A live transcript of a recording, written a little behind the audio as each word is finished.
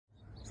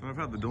So I've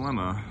had the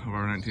dilemma of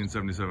our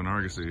 1977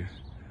 Argosy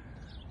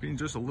being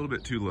just a little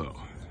bit too low.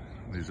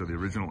 These are the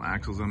original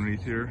axles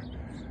underneath here.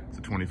 It's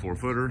a 24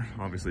 footer,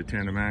 obviously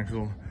tandem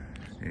axle,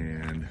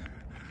 and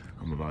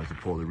I'm about to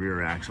pull the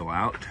rear axle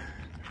out.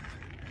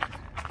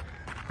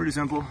 Pretty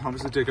simple,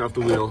 obviously take off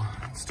the wheel.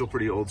 It's still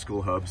pretty old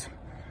school hubs.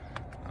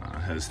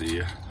 Has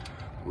the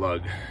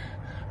lug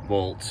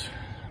bolts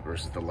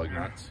versus the lug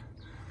nuts.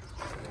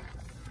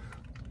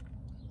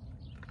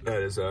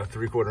 That is a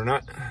 3/4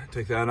 nut,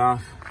 take that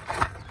off.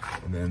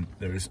 And then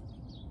there's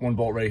one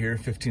bolt right here,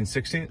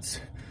 15/16.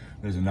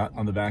 There's a nut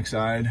on the back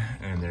side,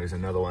 and there's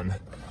another one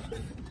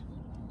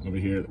over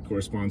here that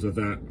corresponds with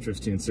that,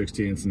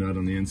 15/16 nut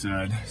on the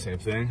inside, same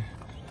thing.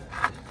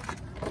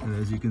 And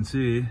as you can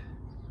see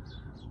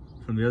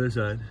from the other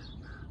side,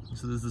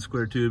 so this is the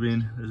square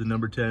tubing. There's a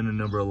number 10 and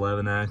number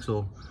 11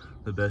 axle.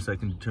 The best I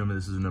can determine,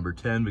 this is a number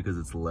 10 because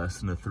it's less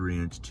than a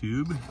 3-inch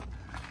tube.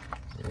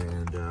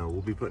 And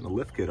we'll be putting a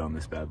lift kit on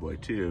this bad boy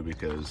too,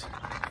 because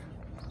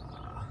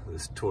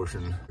this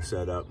torsion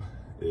setup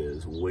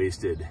is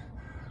wasted.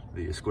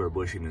 The square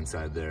bushing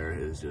inside there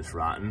is just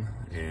rotten,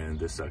 and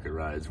this sucker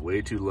rides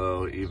way too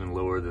low, even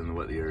lower than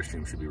what the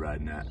Airstream should be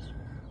riding at.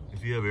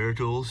 If you have air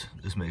tools,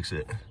 this makes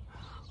it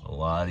a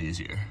lot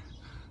easier.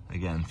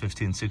 Again,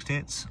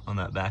 15/16 on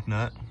that back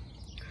nut,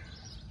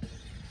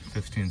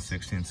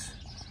 15/16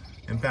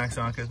 impact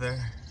socket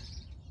there.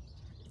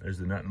 There's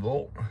the nut and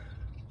bolt.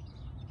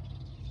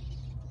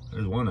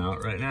 There's one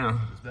out right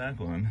now, this back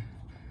one,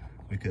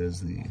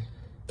 because the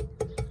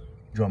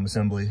drum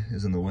assembly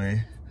is in the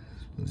way.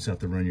 You just have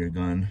to run your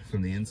gun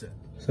from the inside.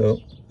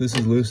 So this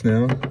is loose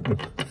now,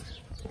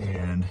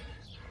 and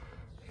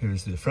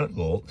here's the front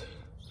bolt,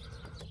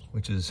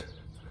 which is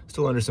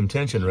still under some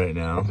tension right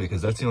now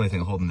because that's the only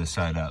thing holding this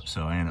side up.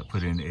 So I end up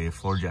putting a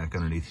floor jack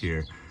underneath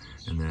here,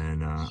 and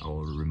then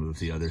I'll remove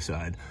the other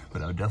side.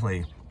 But I would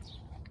definitely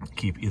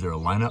keep either a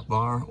lineup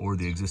bar or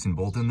the existing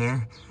bolt in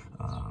there.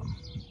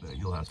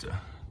 You'll have to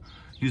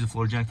use a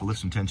floor jack to lift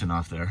some tension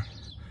off there.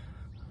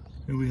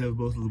 Here we have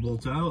both of the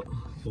bolts out.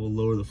 We'll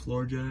lower the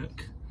floor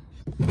jack.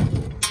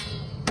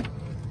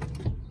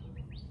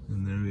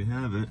 And there we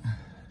have it.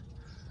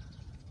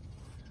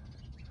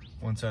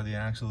 One side of the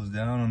axle is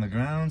down on the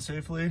ground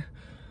safely.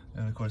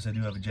 And of course I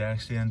do have a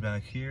jack stand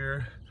back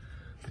here.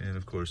 And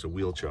of course a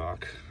wheel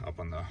chock up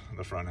on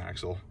the front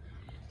axle.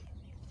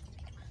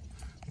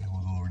 And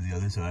we'll go over to the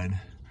other side.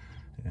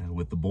 And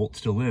with the bolt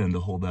still in, to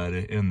hold that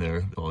in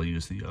there, I'll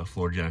use the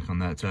floor jack on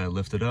that side,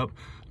 lift it up,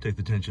 take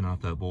the tension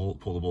off that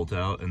bolt, pull the bolt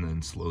out, and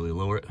then slowly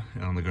lower it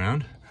on the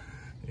ground.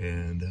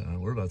 And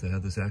we're about to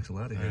have this axle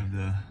out of here. I have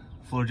the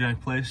floor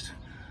jack placed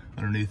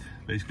underneath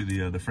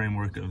basically the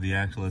framework of the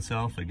axle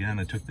itself. Again,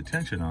 I took the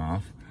tension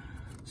off.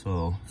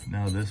 So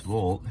now this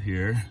bolt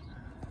here,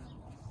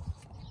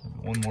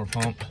 one more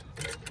pump,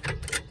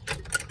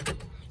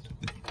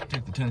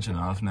 take the tension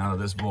off. Now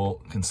this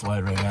bolt can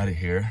slide right out of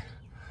here.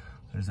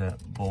 There's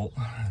that bolt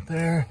right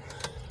there.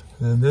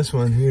 And this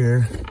one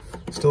here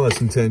still has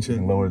some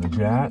tension. Lower the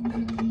jack.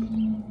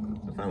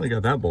 I finally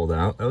got that bolt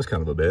out. That was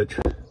kind of a bitch.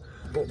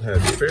 Bolt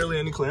had barely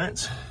any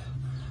clearance,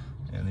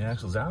 and the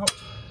axle's out.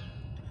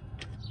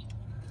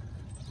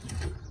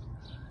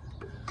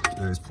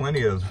 There's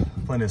plenty of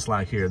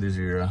slack here. These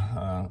are your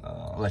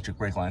electric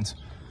brake lines,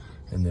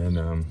 and then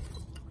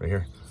right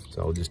here.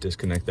 So I'll just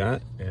disconnect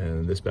that,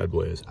 and this bad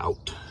boy is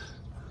out.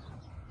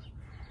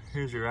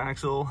 Here's your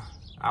axle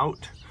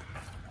out.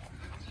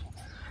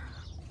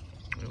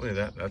 Really,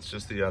 that's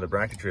just the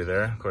bracketry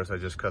there. Of course, I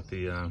just cut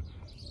the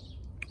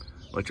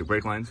electric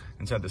brake lines.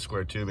 Inside the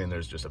square tubing,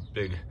 there's just a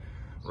big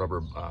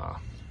rubber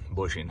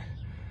bushing.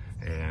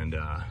 And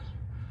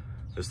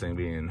this thing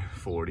being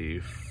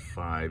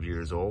 45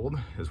 years old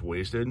is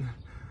wasted.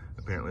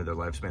 Apparently their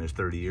lifespan is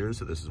 30 years,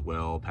 so this is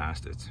well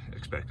past its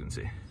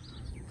expectancy.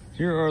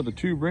 Here are the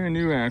two brand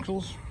new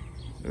axles.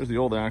 There's the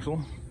old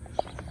axle.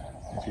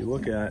 If you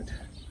look at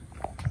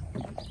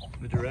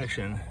the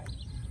direction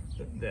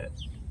that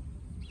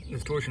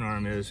this torsion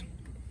arm is,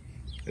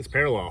 it's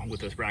parallel with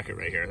this bracket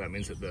right here. That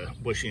means that the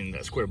bushing,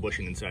 that square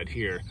bushing inside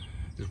here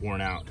is worn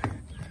out.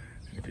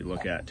 If you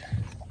look at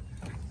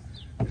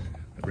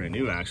the brand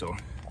new axle,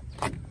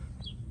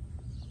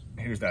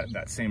 here's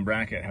that same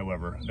bracket.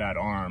 However, that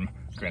arm,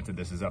 granted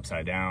this is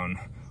upside down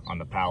on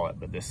the pallet,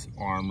 but this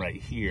arm right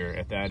here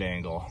at that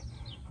angle,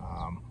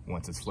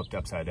 once it's flipped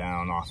upside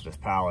down off this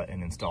pallet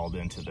and installed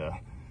into the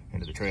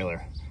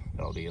trailer,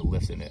 that'll be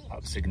lifting it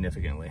up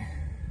significantly.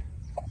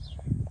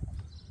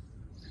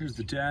 Here's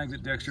the tag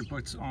that Dexter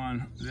puts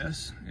on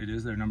this. It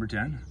is their number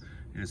 10.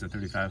 It is a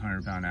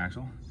 3,500 pound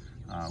axle,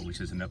 which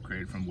is an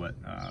upgrade from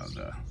what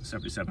the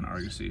 77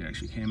 Argosy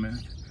actually came in.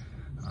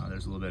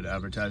 There's a little bit of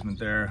advertisement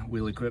there.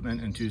 Wheel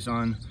equipment in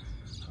Tucson.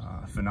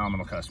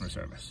 Phenomenal customer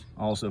service.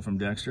 Also from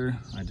Dexter,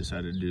 I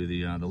decided to do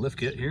the lift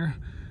kit here.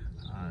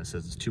 It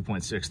says it's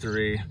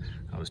 2.63.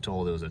 I was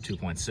told it was a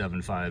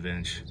 2.75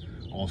 inch,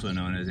 also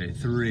known as a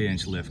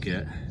 3-inch lift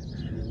kit.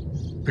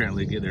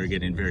 Apparently they're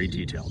getting very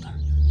detailed.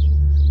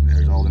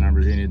 There's all the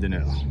numbers you need to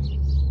know.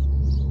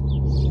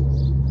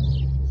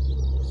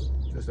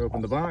 Just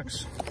open the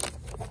box.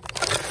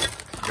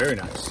 Very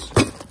nice.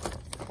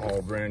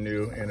 All brand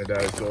new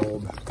anodized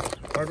gold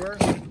hardware,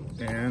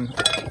 and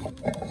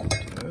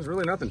there's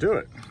really nothing to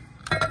it.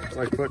 It's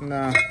like putting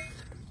a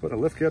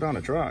lift kit on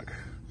a truck.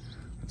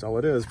 That's all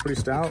it is. Pretty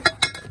stout.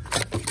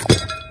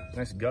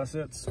 Nice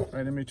gussets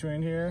right in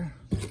between here.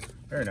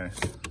 Very nice.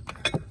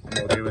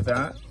 I'm okay with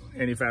that.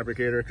 Any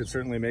fabricator could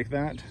certainly make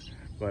that,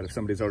 but if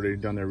somebody's already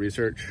done their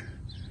research,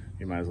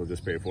 you might as well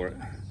just pay for it.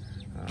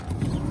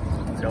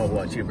 It's a hell of a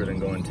lot cheaper than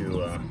going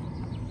to a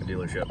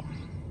dealership.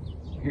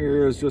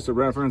 Here's just a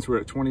reference. We're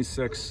at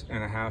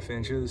 26.5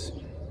 inches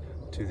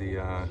to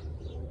the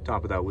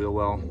top of that wheel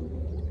well.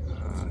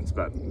 It's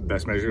about the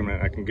best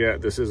measurement I can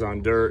get. This is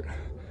on dirt.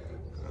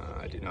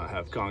 I do not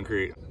have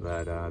concrete,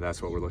 but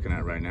that's what we're looking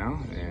at right now,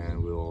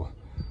 and we'll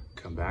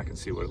come back and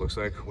see what it looks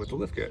like with the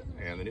lift kit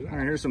and the new. All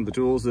right, here's some of the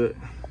tools that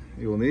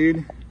you will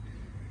need.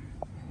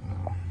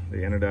 The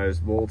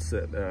anodized bolts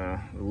that the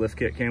lift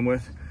kit came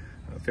with.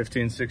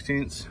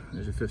 15/16.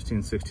 There's a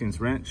 15/16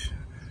 wrench,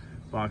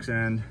 box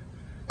end,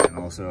 and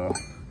also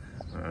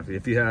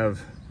if you have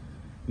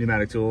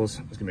pneumatic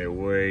tools, it's gonna be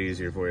way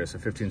easier for you. So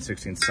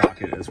 15/16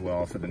 socket as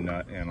well for the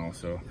nut, and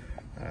also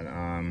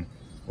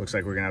looks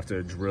like we're gonna have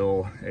to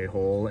drill a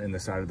hole in the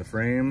side of the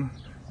frame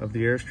of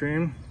the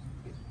Airstream.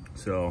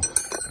 So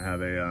I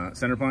have a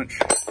center punch,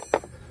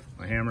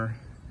 my hammer,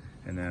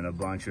 and then a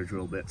bunch of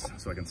drill bits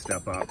so I can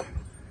step up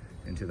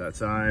into that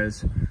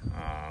size.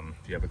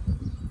 If you have a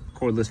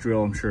cordless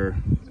drill, I'm sure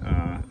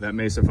that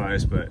may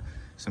suffice, but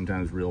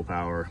sometimes real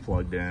power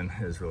plugged in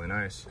is really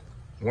nice.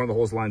 One of the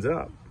holes lines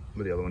up,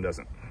 but the other one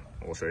doesn't.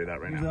 We'll show you that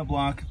right now. That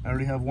block, I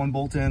already have one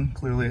bolt in.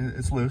 Clearly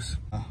it's loose.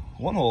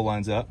 One hole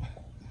lines up,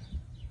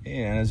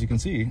 and as you can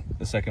see,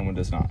 the second one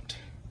does not.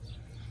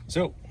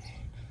 So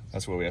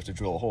that's where we have to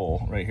drill a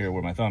hole right here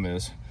where my thumb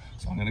is.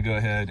 So I'm gonna go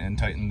ahead and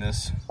tighten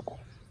this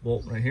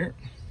bolt right here.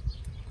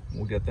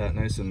 We'll get that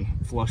nice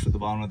and flush with the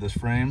bottom of this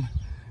frame,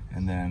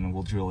 and then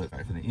we'll drill it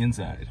right from the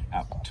inside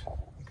out.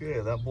 Okay,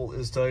 that bolt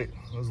is tight.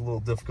 It was a little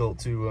difficult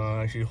to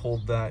actually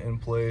hold that in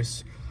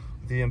place.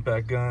 The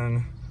impact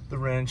gun, the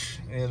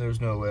wrench, and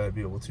there's no way I'd be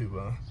able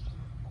to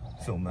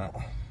film that.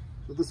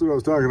 So this is what I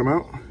was talking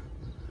about.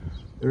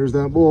 There's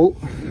that bolt.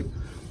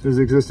 There's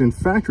the existing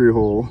factory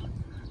hole,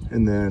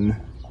 and then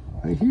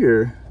right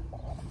here,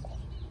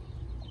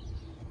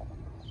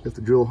 you have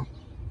to drill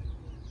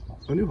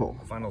a new hole.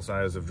 The final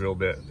size of drill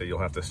bit that you'll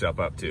have to step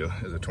up to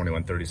is a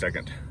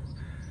 21/32.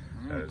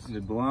 The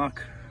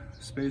block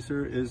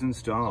spacer is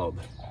installed.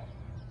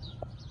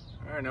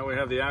 All right, now we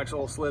have the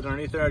axle slid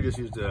underneath there. I just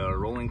used a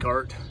rolling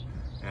cart,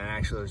 and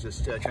actually I was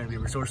just trying to be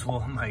resourceful.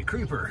 My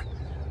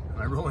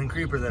rolling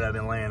creeper that I've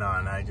been laying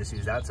on, I just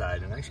used that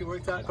side, and actually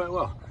worked out quite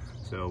well.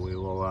 So we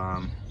will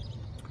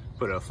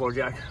put a floor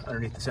jack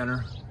underneath the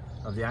center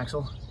of the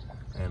axle.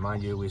 And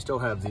mind you, we still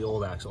have the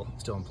old axle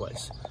still in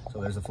place.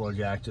 So there's the floor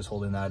jack just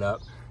holding that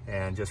up.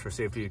 And just for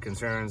safety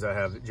concerns, I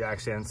have jack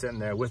stands sitting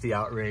there with the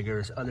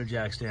outriggers, other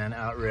jack stand,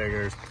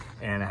 outriggers,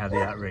 and I have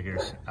the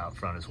outriggers out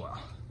front as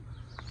well.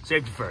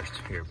 Safety first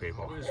here,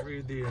 people. Always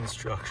read the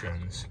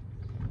instructions.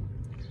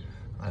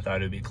 I thought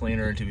it'd be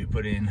cleaner to be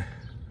putting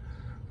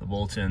the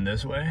bolts in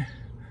this way,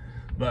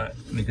 but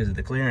because of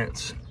the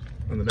clearance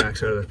on the back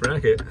side of the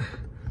bracket,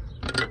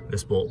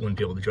 this bolt wouldn't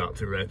be able to drop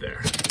through right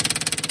there.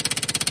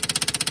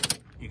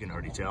 You can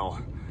already tell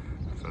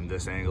from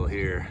this angle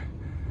here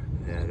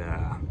that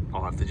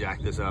I'll have to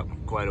jack this up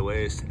quite a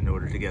ways in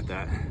order to get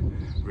that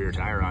rear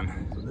tire on.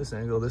 From this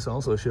angle, this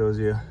also shows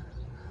you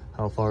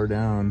how far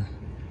down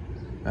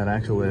that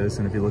axle is,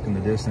 and if you look in the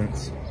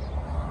distance,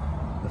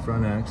 the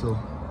front axle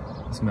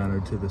is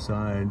mounted to the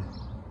side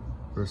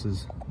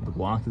versus the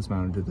block that's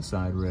mounted to the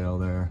side rail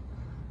there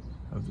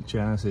of the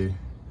chassis,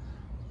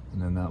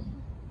 and then that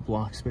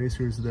block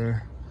spacer is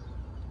there.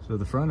 So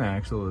the front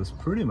axle is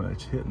pretty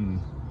much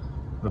hitting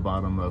the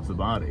bottom of the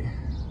body,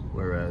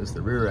 whereas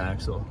the rear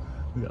axle,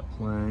 we got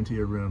plenty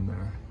of room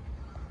there.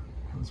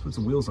 Let's put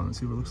some wheels on and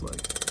see what it looks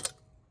like.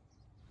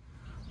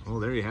 Well,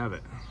 there you have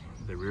it.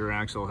 The rear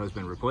axle has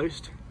been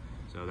replaced.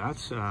 So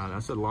that's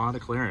a lot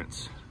of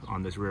clearance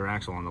on this rear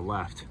axle on the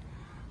left.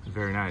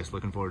 Very nice.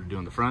 Looking forward to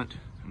doing the front.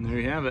 And there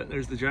you have it.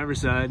 There's the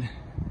driver's side.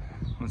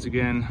 Once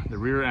again, the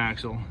rear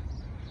axle,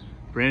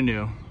 brand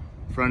new.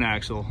 Front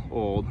axle,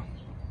 old.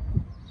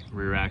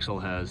 Rear axle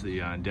has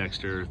the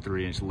Dexter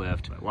 3-inch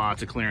lift.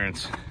 Lots of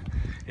clearance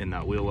in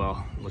that wheel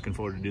well. Looking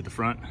forward to do the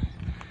front.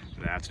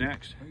 That's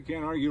next. You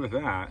can't argue with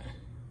that.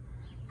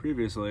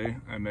 Previously,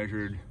 I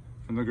measured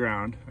from the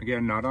ground,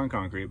 again, not on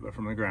concrete, but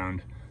from the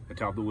ground, the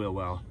top of the wheel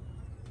well,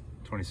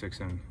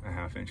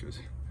 26.5 inches.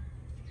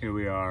 Here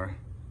we are,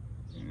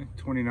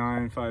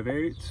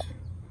 29.5/8.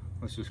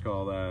 Let's just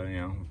call that,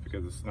 you know,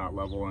 because it's not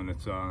level and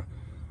it's on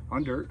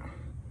dirt.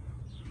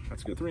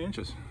 That's a good 3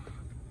 inches.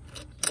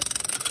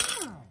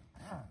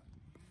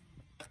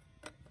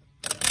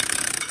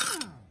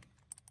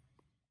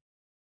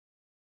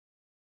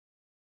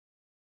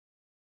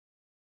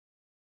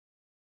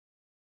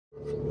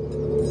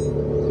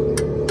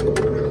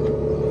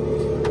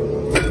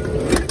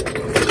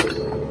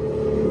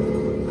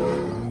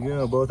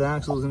 Both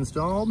axles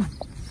installed.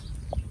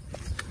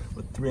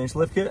 with 3-inch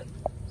lift kit.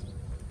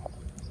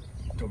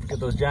 Don't forget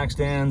those jack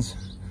stands.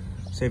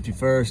 Safety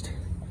first.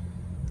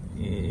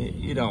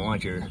 You don't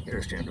want your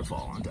Airstream to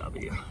fall on top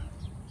of you.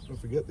 Don't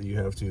forget that you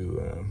have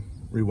to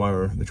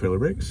rewire the trailer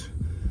brakes.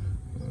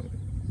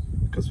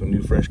 Got some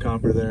new fresh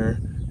copper there,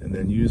 and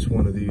then use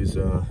one of these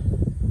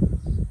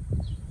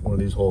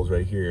holes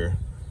right here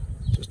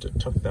just to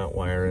tuck that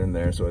wire in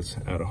there so it's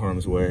out of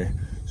harm's way,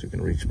 so you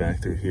can reach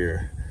back through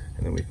here,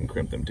 and then we can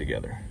crimp them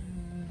together.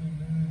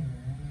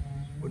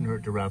 Wouldn't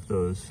hurt to wrap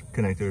those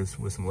connectors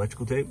with some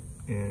electrical tape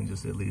and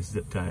just at least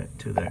zip tie it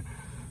to there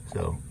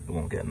so it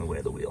won't get in the way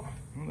of the wheel.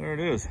 Well, there it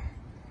is,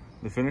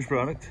 the finished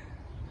product.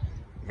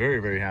 Very,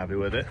 very happy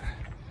with it.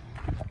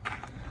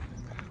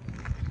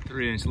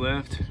 3-inch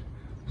lift,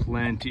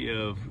 plenty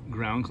of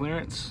ground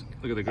clearance.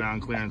 Look at the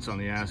ground clearance on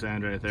the ass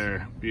end right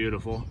there,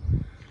 beautiful.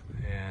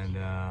 And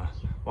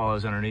while I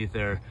was underneath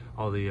there,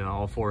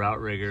 all 4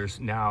 outriggers,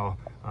 now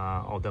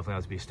I'll definitely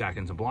have to be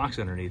stacking some blocks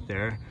underneath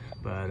there,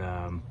 but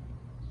I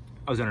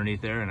was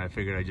underneath there and I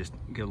figured I'd just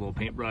get a little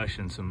paintbrush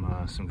and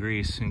some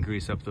grease and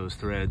grease up those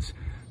threads.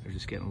 They're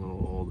just getting a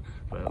little old,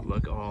 but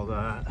look, all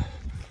that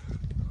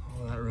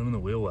room in the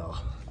wheel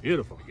well.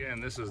 Beautiful.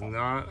 Again, this is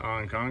not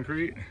on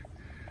concrete.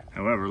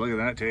 However, look at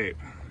that tape.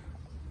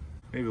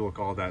 Maybe we'll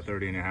call that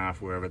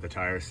 30.5 wherever the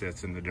tire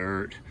sits in the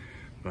dirt,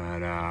 but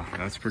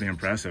that's pretty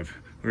impressive.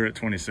 We were at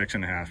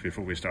 26.5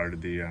 before we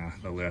started the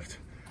lift.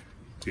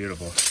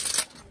 Beautiful.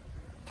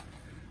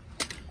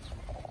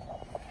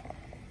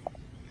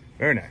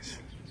 Very nice.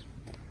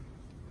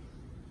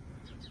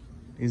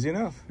 Easy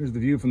enough. Here's the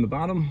view from the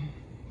bottom.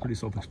 Pretty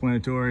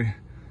self-explanatory.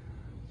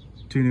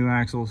 2 new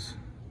axles,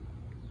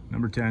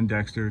 number 10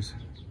 Dexters,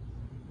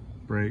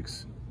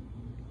 brakes,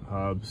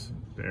 hubs,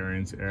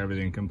 bearings,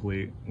 everything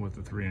complete with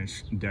the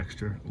 3-inch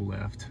Dexter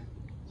lift.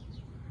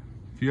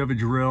 If you have a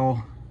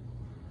drill,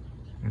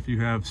 if you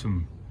have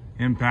some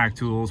impact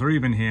tools or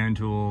even hand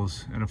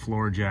tools and a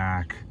floor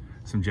jack,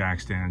 some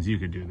jack stands, you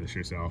could do this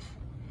yourself.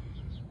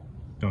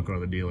 Don't go to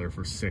the dealer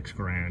for $6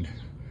 grand.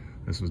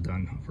 This was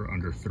done for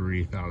under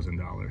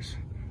 $3,000.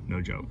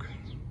 No joke.